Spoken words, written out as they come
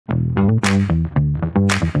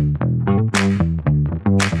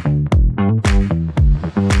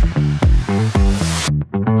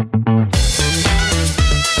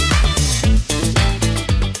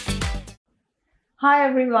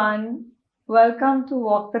everyone. Welcome to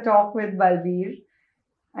Walk the Talk with Bulbeer.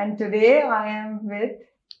 And today I am with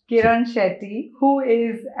Kiran Shetty, who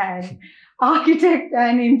is an architect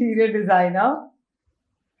and interior designer.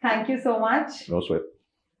 Thank you so much. No sweat.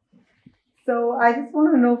 So I just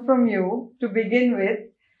want to know from you, to begin with,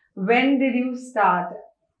 when did you start?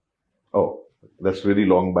 Oh, that's really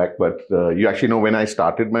long back, but you actually know when I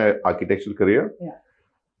started my architectural career? Yeah.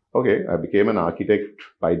 Okay, I became an architect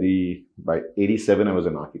by 87. I was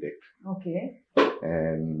an architect, Okay.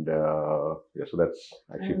 and yeah, so that's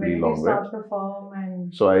actually And pretty when did long you way. start the firm?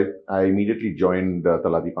 And So I immediately joined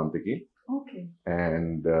Talati Pantiki, okay.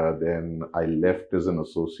 and then I left as an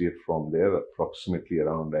associate from there approximately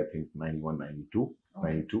around, I think, 91, 92, Okay.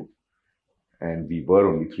 92. And we were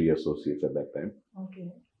only 3 associates at that time.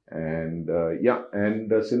 Okay. And yeah,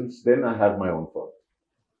 and since then I have my own firm.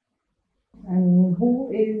 And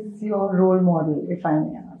who is your role model, if I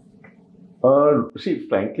may ask? See,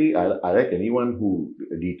 frankly, I like anyone who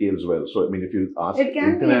details well. So, I mean, if you ask It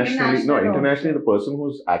can be internationally, no, international internationally, also. the person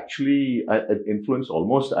who's actually influenced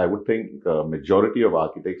almost, I would think, majority of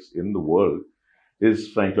architects in the world is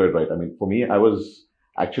Frank Lloyd Wright. I mean, for me, I was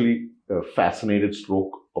actually fascinated,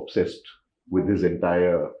 stroke obsessed with his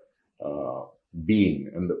entire being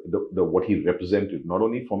and the what he represented, not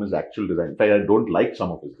only from his actual design. In fact, I don't like some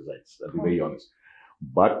of his designs, I'll be very honest.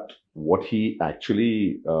 But what he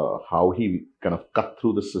actually, how he kind of cut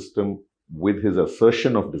through the system with his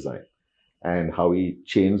assertion of design, and how he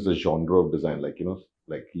changed the genre of design, like, you know,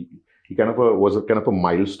 like he kind of was a kind of a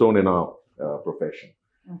milestone in our profession.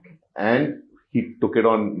 Okay. And he took it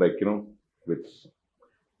on, like, you know, with,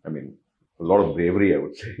 I mean, a lot of bravery, I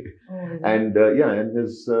would say. Oh, really? And yeah, and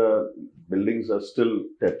his buildings are still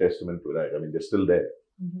a testament to that. I mean, they're still there,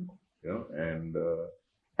 Mhm. you know,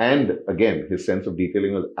 and again, his sense of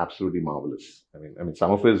detailing was absolutely marvelous. I mean,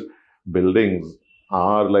 some of his buildings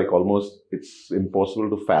are like almost, it's impossible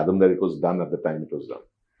to fathom that it was done at the time it was done.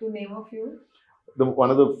 To name a few? One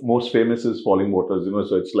of the most famous is Falling Waters, you know,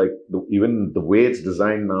 so it's like even the way it's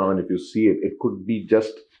designed now, and if you see it, it could be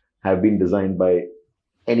just have been designed by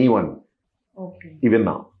anyone, Okay. even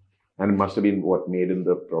now. And it must have been made in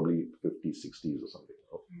the probably 50s, 60s or something.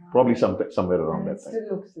 Probably somewhere around And that it time.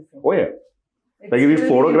 still looks the same. Oh yeah. It's Like if you really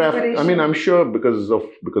photograph, I mean, inspirational. I'm sure because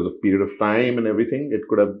of period of time and everything, it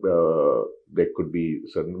could have, there could be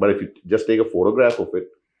certain, but if you just take a photograph of it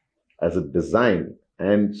as a design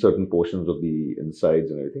and certain portions of the insides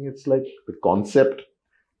and everything, it's like the concept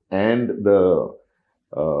and the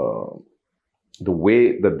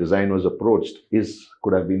way the design was approached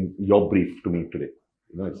could have been your brief to me today.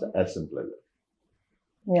 You know, it's as simple as that.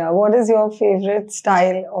 Yeah, what is your favorite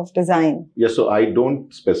style of design? Yeah, so I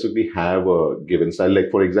don't specifically have a given style.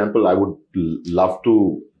 Like, for example, I would love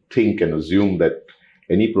to think and assume that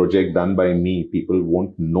any project done by me, people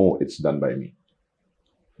won't know it's done by me.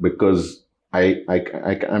 Because I'm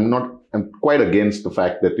quite against the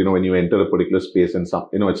fact that, you know, when you enter a particular space and some,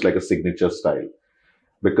 you know, it's like a signature style.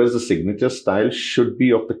 Because the signature style should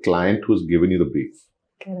be of the client who's given you the brief.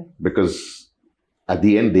 Correct. Because at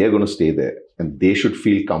the end, they're going to stay there and they should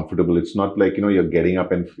feel comfortable. It's not like, you know, you're getting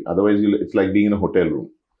up and otherwise it's like being in a hotel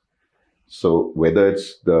room. So whether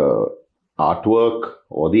it's the artwork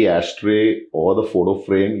or the ashtray or the photo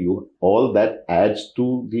frame, all that adds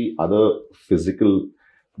to the other physical,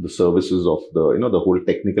 the services of the, you know, the whole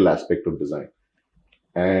technical aspect of design.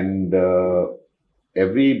 And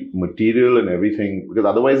every material and everything, because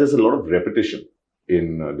otherwise there's a lot of repetition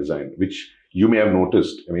in design, which you may have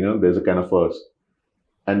noticed. I mean, you know, there's a kind of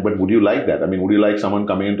but would you like that? I mean, would you like someone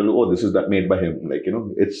coming in to, oh, this is that made by him? Like, you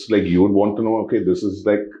know, it's like you would want to know, okay, this is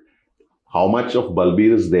like how much of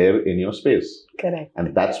Bulbeer is there in your space. Correct.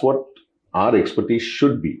 And that's what our expertise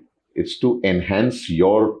should be. It's to enhance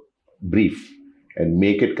your brief and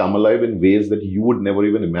make it come alive in ways that you would never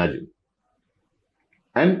even imagine.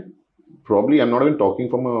 And probably I'm not even talking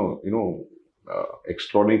from a, you know,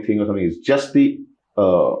 extraordinary thing or something. It's just the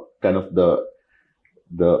kind of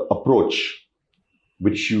the approach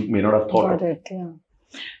which you may not have thought Got of. it, yeah.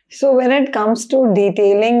 So when it comes to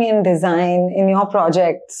detailing in design in your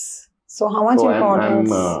projects, so how much I'm importance?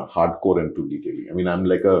 hardcore into detailing. I mean, I'm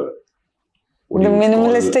like a... The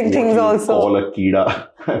minimalistic things also. Call a kida.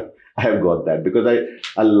 I have got that because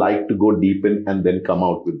I like to go deep in and then come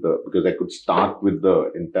out with because I could start with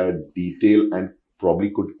the entire detail and probably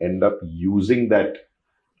could end up using that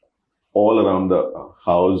all around the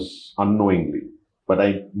house unknowingly. But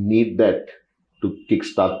I need that to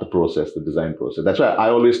kickstart the process, the design process. That's why I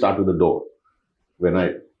always start with the door. When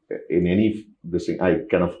in any this thing, I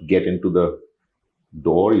kind of get into the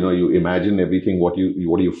door, you imagine everything, what do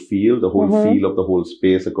you feel, the whole feel of the whole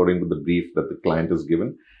space according to the brief that the client is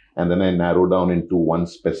given. And then I narrow down into one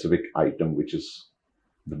specific item, which is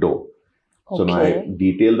the door. So now I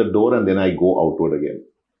detail the door and then I go outward again.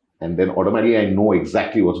 And then automatically I know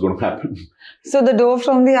exactly what's going to happen. So the door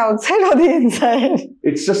from the outside or the inside?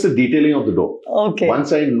 It's just the detailing of the door. Okay.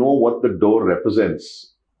 Once I know what the door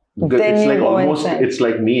represents, then it's like almost, it's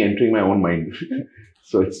like me entering my own mind.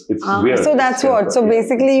 So it's weird. So that's what. So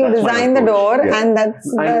basically you design the door and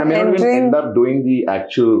that's I may not even end up doing the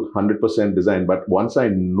actual 100% design, but once I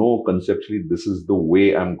know conceptually this is the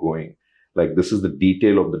way I'm going, like this is the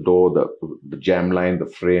detail of the door, the jam line, the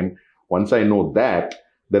frame. Once I know that,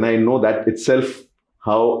 then I know that itself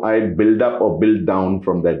how I build up or build down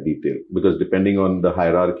from that detail, because depending on the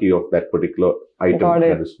hierarchy of that particular item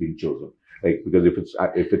that is being chosen. Like, because if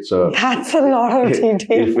it's a that's a lot of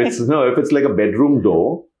detail. If it's like a bedroom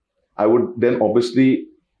door, I would then obviously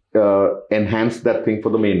enhance that thing for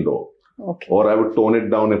the main door. Okay. Or I would tone it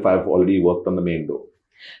down if I've already worked on the main door.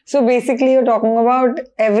 So basically, you're talking about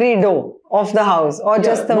every door of the house, or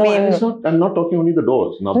just the main door? I'm not talking only the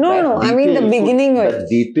doors. Now, no. I mean the beginning of it. That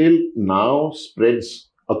detail now spreads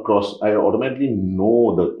across. I automatically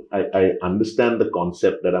know I understand the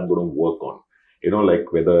concept that I'm going to work on.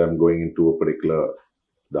 Like whether I'm going into a particular,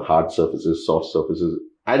 the hard surfaces, soft surfaces.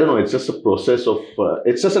 I don't know. It's just a process of,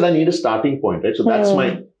 it's just that I need a starting point, right? So that's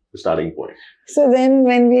my starting point. So then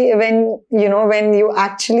when you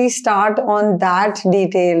actually start on that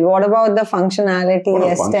detail, what about the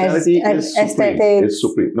functionality, aesthetics? It's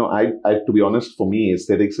supreme. No, I to be honest, for me,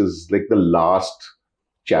 aesthetics is like the last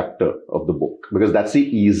chapter of the book, because that's the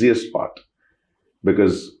easiest part,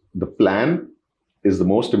 because the plan is the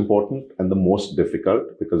most important and the most difficult,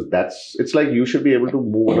 because it's like you should be able to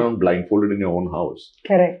move around blindfolded in your own house.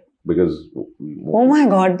 Correct. Because oh my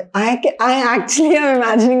God, I actually am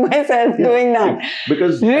imagining myself doing that.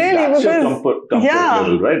 Because really, that's your comfort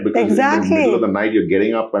level, right? Because in the middle of the night you're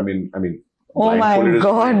getting up. I mean, oh my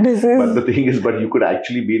God, But the thing is, you could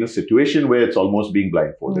actually be in a situation where it's almost being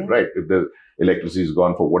blindfolded, right? If the electricity is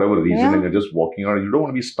gone for whatever reason and you're just walking around, you don't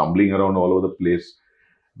want to be stumbling around all over the place.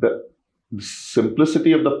 The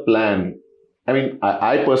simplicity of the plan. I mean,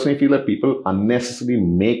 I personally feel that people unnecessarily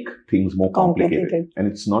make things more complicated. And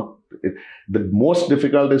it's not, the most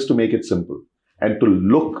difficult is to make it simple and to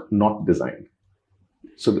look not designed.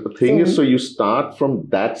 So the thing is, so you start from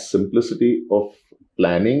that simplicity of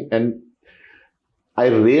planning, and I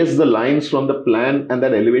raise the lines from the plan, and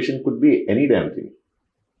that elevation could be any damn thing.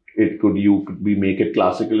 You could make it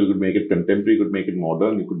classical, you could make it contemporary, you could make it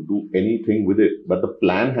modern, you could do anything with it. But the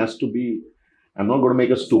plan has to be, I'm not going to make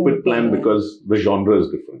a stupid plan because the genre is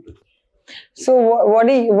different. So what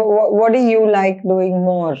do you like doing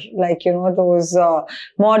more? Like, those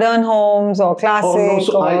modern homes or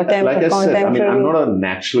classic or contemporary? I'm not a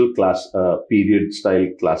natural period style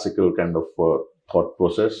classical kind of thought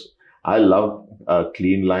process. I love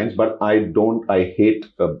clean lines, but I hate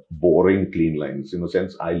boring clean lines. In a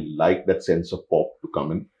sense, I like that sense of pop to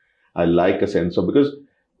come in. I like a sense of, because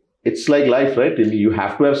it's like life, right? You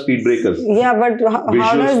have to have speed breakers. Yeah, but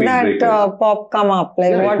how does that pop come up?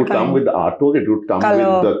 Like, what it could come with the artwork, it would come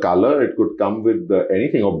with the color, it could come with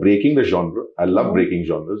anything, or breaking the genre. I love breaking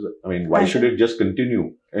genres. I mean, why should it just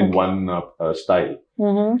continue in one style?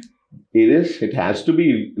 It has to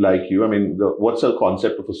be like you. I mean, what's the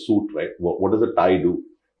concept of a suit, right? What does a tie do?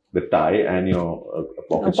 The tie and your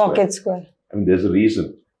pocket square. I mean, there's a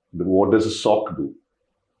reason. What does a sock do?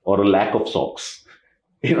 Or a lack of socks?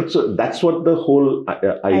 So that's what the whole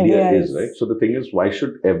idea is, right? So the thing is, why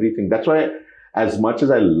should everything? That's why, as much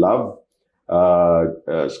as I love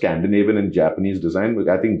Scandinavian and Japanese design,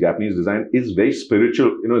 I think Japanese design is very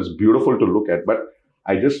spiritual. It's beautiful to look at, but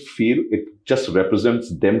I just feel it just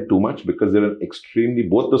represents them too much, because they're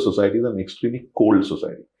both the societies are an extremely cold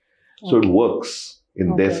society. So it works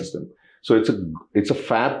in their system. So it's a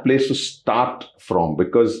fab place to start from,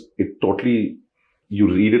 because it totally, you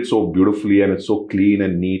read it so beautifully and it's so clean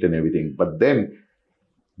and neat and everything. But then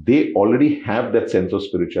they already have that sense of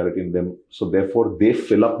spirituality in them. So therefore they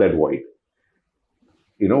fill up that void,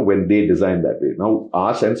 when they design that way. Now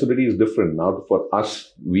our sensibility is different. Now for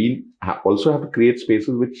us, we also have to create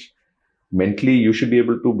spaces which mentally you should be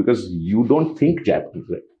able to, because you don't think Japanese,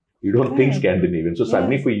 right? You don't think Scandinavian. So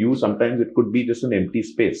suddenly for you, sometimes it could be just an empty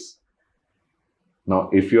space. Now,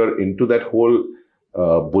 if you're into that whole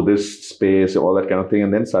Buddhist space, all that kind of thing,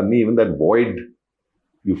 and then suddenly even that void,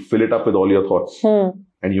 you fill it up with all your thoughts,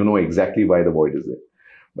 and you know exactly why the void is there.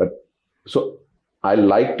 But so I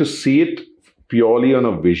like to see it purely on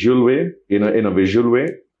a visual way, in a visual way,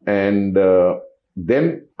 and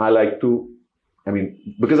then I like to I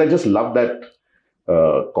mean, because I just love that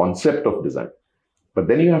concept of design. But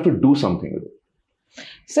then you have to do something with it.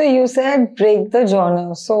 So you said break the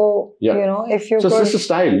genre. So, yeah. you know, if you So it's just a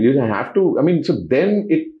style. You have to, I mean, so then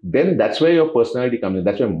that's where your personality comes in.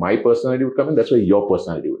 That's where my personality would come in. That's where your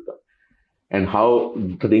personality would come. And how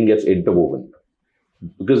the thing gets interwoven.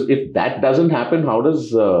 Because if that doesn't happen, how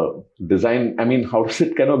does design, I mean, how does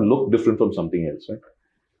it kind of look different from something else, right?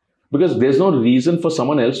 Because there's no reason for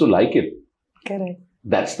someone else to like it. Correct.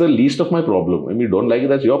 That's the least of my problem. I mean, you don't like it,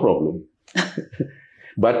 that's your problem.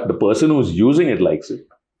 But the person who's using it likes it.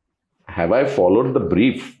 Have I followed the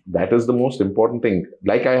brief? That is the most important thing.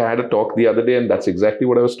 Like I had a talk the other day, and that's exactly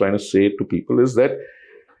what I was trying to say to people, is that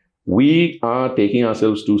we are taking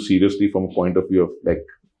ourselves too seriously from a point of view of, like,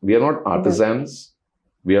 we are not artisans.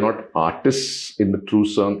 We are not artists in the true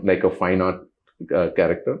sense, like a fine art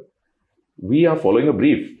character. We are following a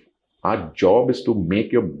brief. Our job is to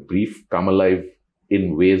make your brief come alive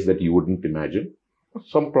in ways that you wouldn't imagine.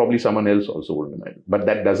 Probably someone else also wouldn't imagine. But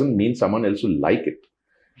that doesn't mean someone else will like it.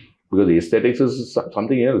 Because aesthetics is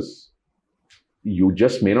something else. You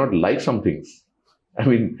just may not like some things. I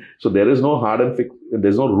mean, so there is no hard and fixed,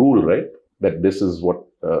 there's no rule, right? That this is what,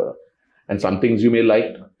 and some things you may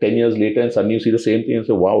like 10 years later and suddenly you see the same thing and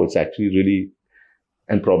say, wow, it's actually really,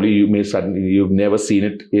 and probably you've never seen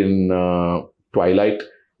it in Twilight.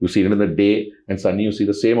 You've seen it in the day and suddenly you see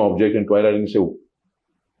the same object in Twilight and you say,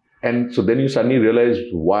 and so then you suddenly realize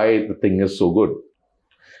why the thing is so good.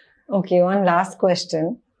 Okay, one last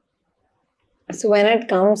question. So when it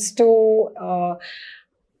comes to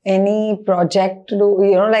any project to do,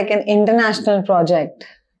 you know, like an international project,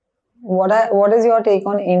 what is your take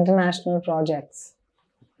on international projects?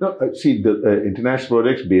 No, see, the international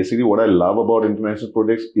projects, basically what I love about international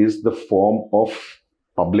projects is the form of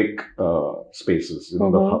public spaces, you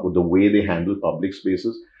know, the way they handle public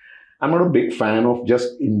spaces. I'm not a big fan of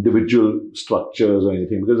just individual structures or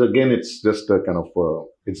anything, because again, it's just a kind of,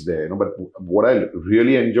 it's there, you know, but what I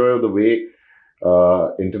really enjoy the way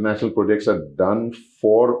international projects are done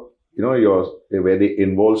for, you know, where they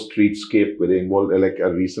involve streetscape, where they involve, like I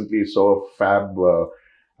recently saw a fab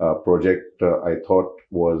project I thought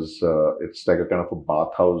was, it's like a kind of a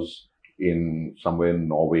bathhouse in somewhere in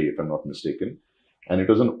Norway, if I'm not mistaken. And it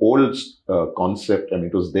was an old concept. I mean,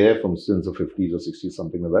 it was there since the 50s or 60s,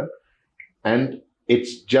 something like that. And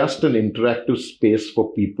it's just an interactive space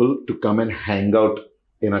for people to come and hang out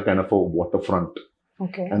in a kind of a waterfront.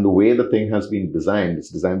 Okay. And the way the thing has been designed, it's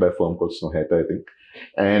designed by a firm called Snohetta, I think.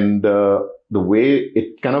 And the way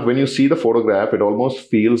it kind of, when you see the photograph, it almost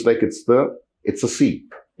feels like it's a sea.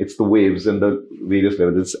 It's the waves and the various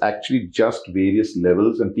levels. It's actually just various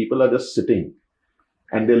levels and people are just sitting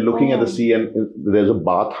and they're looking at the sea, and there's a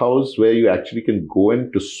bathhouse where you actually can go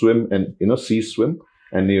in to swim and, you know, sea swim,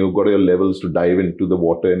 and you've got your levels to dive into the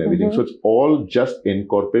water and everything. So it's all just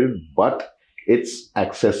incorporated, but it's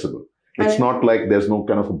accessible. It's not like there's no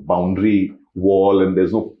kind of a boundary wall and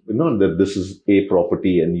there's no, you know, that this is a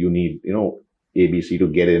property and you need, you know, ABC to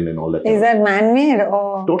get in and all that. Is that man-made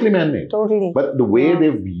or? Totally man-made. Totally. But the way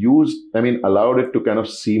they've used, I mean, allowed it to kind of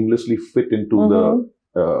seamlessly fit into the...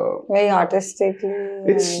 very artistically.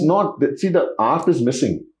 It's not, see, the art is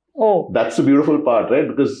missing. Oh. That's the beautiful part, right?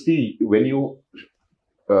 Because see, when you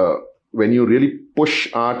really push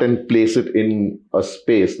art and place it in a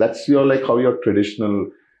space, that's like how your traditional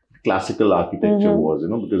classical architecture was, you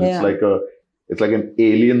know, because it's like an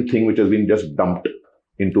alien thing which has been just dumped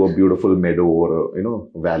into a beautiful meadow or a, you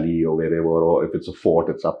know, valley or wherever, or if it's a fort,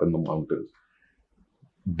 it's up in the mountains.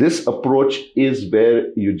 This approach is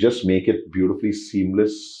where you just make it beautifully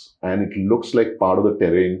seamless and it looks like part of the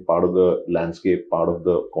terrain, part of the landscape, part of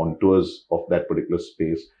the contours of that particular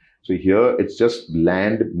space. So here it's just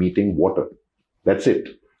land meeting water. That's it.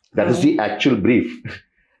 That is the actual brief.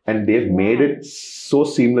 And they've made it so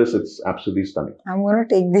seamless, it's absolutely stunning. I'm going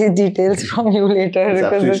to take these details from you later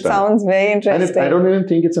because it sounds very interesting. And I don't even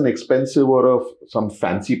think it's an expensive or some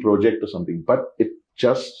fancy project or something, but it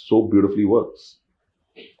just so beautifully works.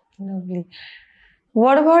 Lovely.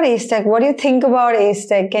 What about Ace-Tech? What do you think about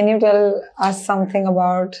Ace-Tech? Can you tell us something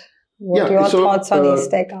about what your thoughts on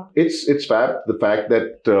Ace-Tech are? It's fab. The fact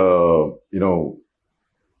that, you know,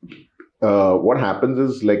 what happens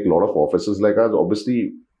is, like a lot of offices like us,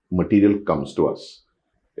 obviously material comes to us,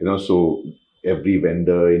 you know, so every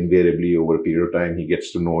vendor invariably over a period of time, he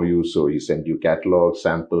gets to know you. So he sends you catalog,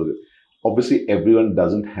 sample. Obviously, everyone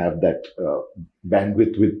doesn't have that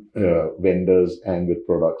bandwidth with vendors and with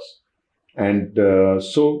products. And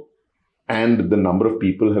and the number of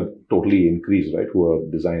people have totally increased, right, who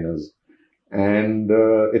are designers. And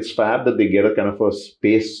it's fab that they get a kind of a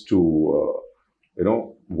space to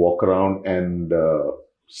walk around and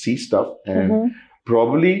see stuff. And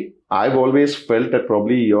probably I've always felt that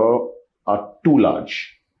probably you are too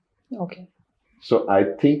large. Okay. So I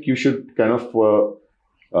think you should kind of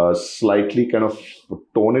slightly kind of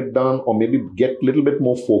tone it down, or maybe get a little bit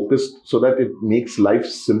more focused so that it makes life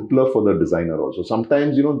simpler for the designer also.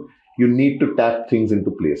 Sometimes, you need to tap things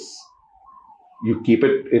into place. You keep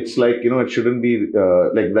it, it's like, it shouldn't be,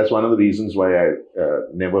 like that's one of the reasons why I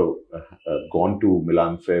never gone to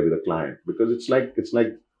Milan Fair with a client, because it's like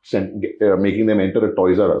making them enter a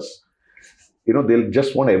Toys R Us. They'll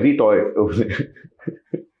just want every toy over there.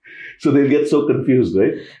 So they'll get so confused,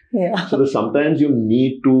 right? Yeah. So sometimes you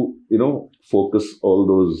need to, focus all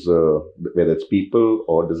those, whether it's people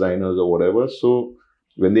or designers or whatever. So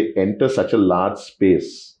when they enter such a large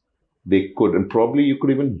space, they could, and probably you could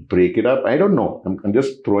even break it up. I don't know. I'm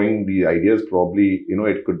just throwing the ideas. Probably,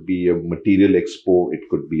 it could be a material expo. It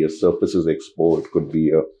could be a surfaces expo. It could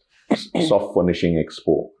be a soft furnishing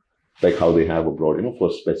expo, like how they have abroad, for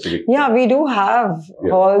specific. Yeah, we do have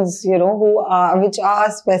halls, which are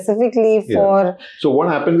specifically for. Yeah. So what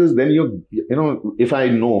happens is then if I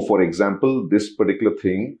know, for example, this particular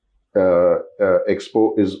thing,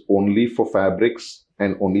 expo is only for fabrics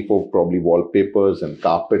and only for probably wallpapers and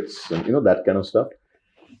carpets and, that kind of stuff.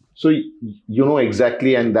 So you know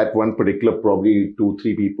exactly, and that one particular probably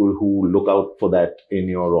 2-3 people who look out for that in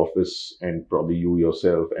your office, and probably you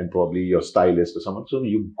yourself and probably your stylist or someone. So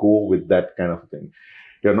you go with that kind of thing.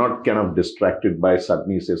 You're not kind of distracted by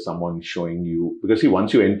suddenly say someone showing you, because see,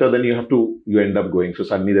 once you enter, then you end up going. So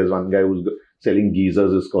suddenly there's one guy who's selling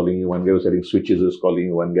geysers is calling you, one guy who's selling switches is calling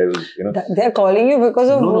you, one guy who's, They're calling you because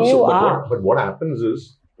of who you are. But what happens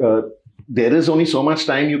is, there is only so much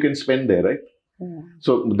time you can spend there, right? Yeah.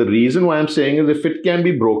 So the reason why I'm saying is, if it can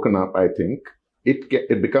be broken up, I think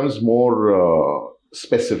it becomes more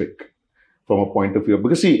specific from a point of view.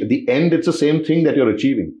 Because see, at the end, it's the same thing that you're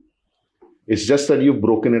achieving. It's just that you've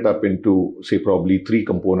broken it up into, say, probably 3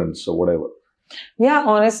 components or whatever. Yeah,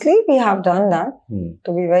 honestly, we have done that.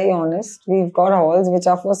 To be very honest, we've got halls which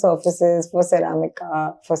are for surfaces, for ceramics.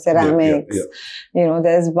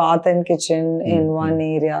 There's bath and kitchen in one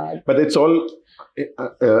area. But it's all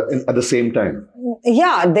at the same time.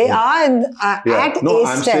 Yeah, they are at No,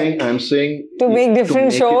 A-Step. I'm saying to make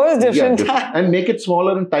different shows, different times. And make it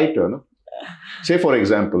smaller and tighter. No? Say, for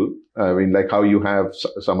example, like how you have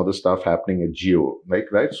some of the stuff happening at Geo, right?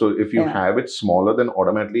 So if you have it smaller, then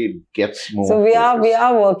automatically it gets more. So we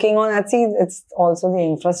are working on that. See, it's also the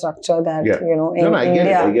infrastructure that, in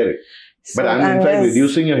India. I get it. But I'm in fact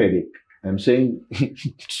reducing your headache. I'm saying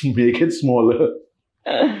make it smaller.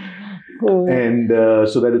 Cool. And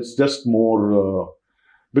so that it's just more,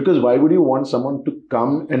 because why would you want someone to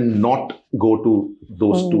come and not go to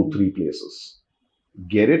those 2-3 places?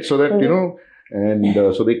 Get it? So that, and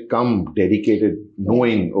so they come dedicated,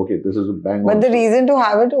 knowing, okay, this is a bang on. But the reason to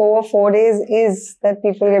have it over 4 days is that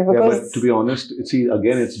people get, because... Yeah, but to be honest, see,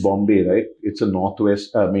 again, it's Bombay, right? It's a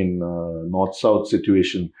north-south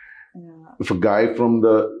situation. Yeah. If a guy from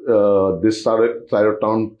this side of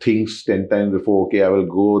town thinks 10 times before, okay, I will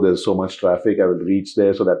go, there's so much traffic, I will reach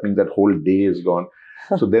there, so that means that whole day is gone.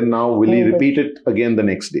 So then now, will he repeat it again the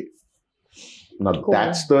next day? Now,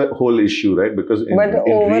 that's the whole issue, right? Because in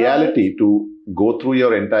reality, to go through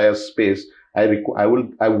your entire space, I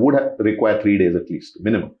would require 3 days at least,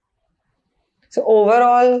 minimum. So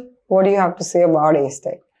overall, what do you have to say about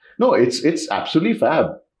A-Step? No, it's absolutely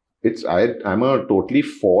fab. I'm a totally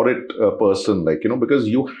for it person, because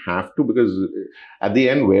you have to, because at the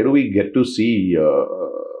end, where do we get to see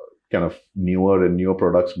kind of newer and newer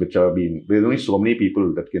products which are there's only so many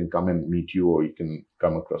people that can come and meet you, or you can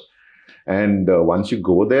come across. And once you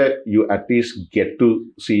go there, you at least get to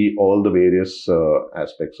see all the various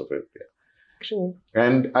aspects of it. Yeah. True.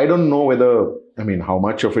 And I don't know how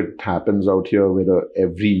much of it happens out here, whether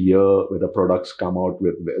every year, whether products come out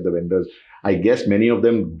with the vendors. I guess many of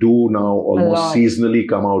them do now almost seasonally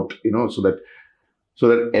come out, so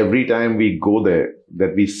that every time we go there,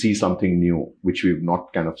 that we see something new, which we've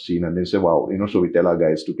not kind of seen. And they say, wow, so we tell our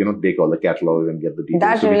guys to, take all the catalogs and get the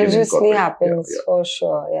details. That religiously happens for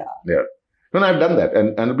sure. Yeah. Yeah. No, I've done that.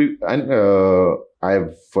 And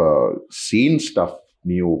I've seen stuff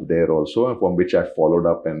new there also, from which I followed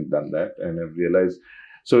up and done that. And I've realized,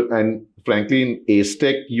 and frankly, in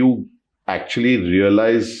A-Step, you actually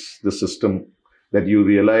realize the system, that you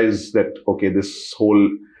realize that, okay, this whole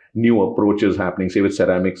new approach is happening. Say with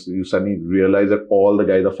ceramics, you suddenly realize that all the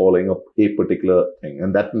guys are following up a particular thing.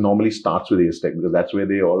 And that normally starts with A-Step, because that's where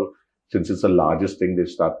they all, since it's the largest thing, they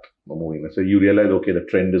start moving. So you realize, okay, the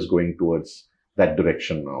trend is going towards that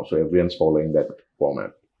direction now. So everyone's following that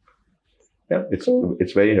format. Yeah,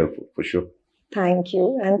 it's very helpful for sure. Thank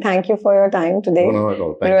you. And thank you for your time today. No, at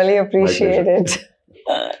all. I Thanks. really My appreciate pleasure.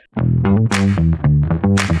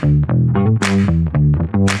 it.